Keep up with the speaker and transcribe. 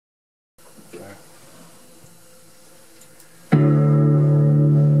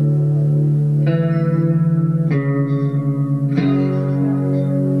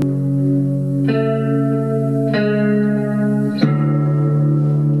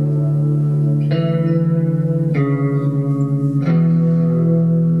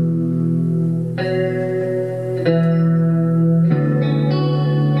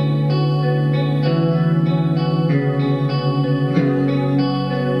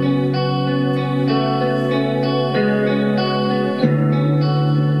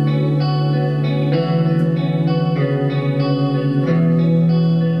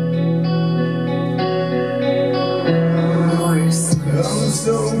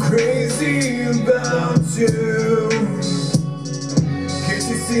crazy about you. Can't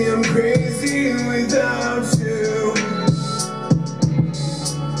you see I'm crazy without you?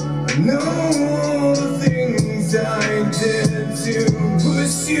 I know all the things I did to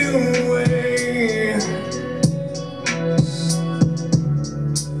push you away,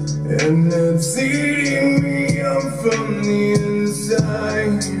 and it's eating me up from the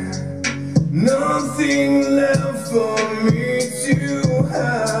inside. Nothing left for me to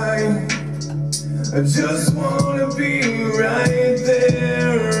hide. I just wanna be right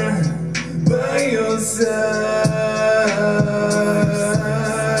there by your side.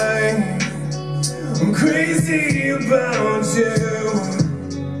 I'm crazy about you.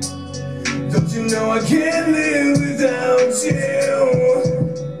 Don't you know I can't live without you?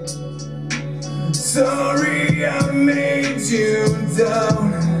 Sorry I made you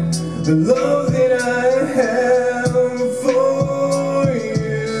doubt the love that I have for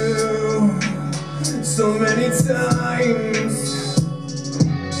you so many times.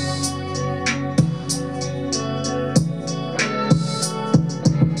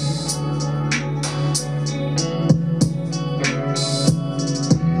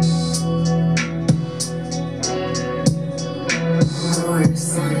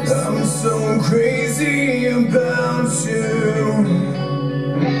 I'm so crazy about you.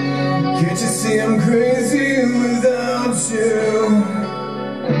 Can't you see I'm crazy without you?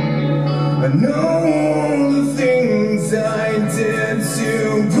 I know all the things I did to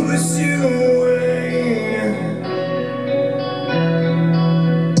push you away,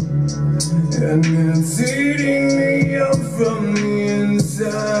 and it's eating me up from the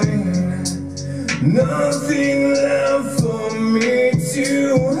inside. Nothing left for me to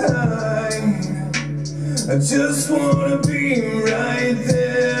hide. I just wanna be right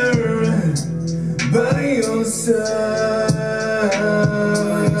there by your side.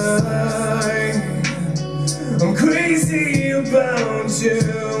 I'm crazy about you.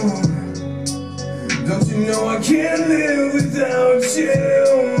 Don't you know I can't live without you?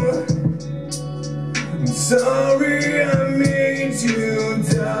 I'm sorry I made you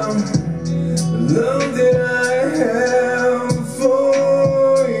doubt the love that I have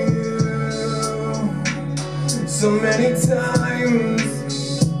for you so many times.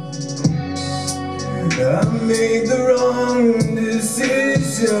 I made the wrong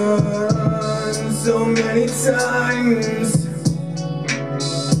decision so many times.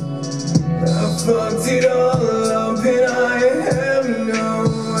 I fucked it all up and I have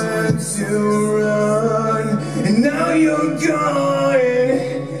nowhere to run. And now you're gone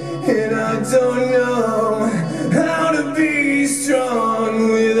and I don't know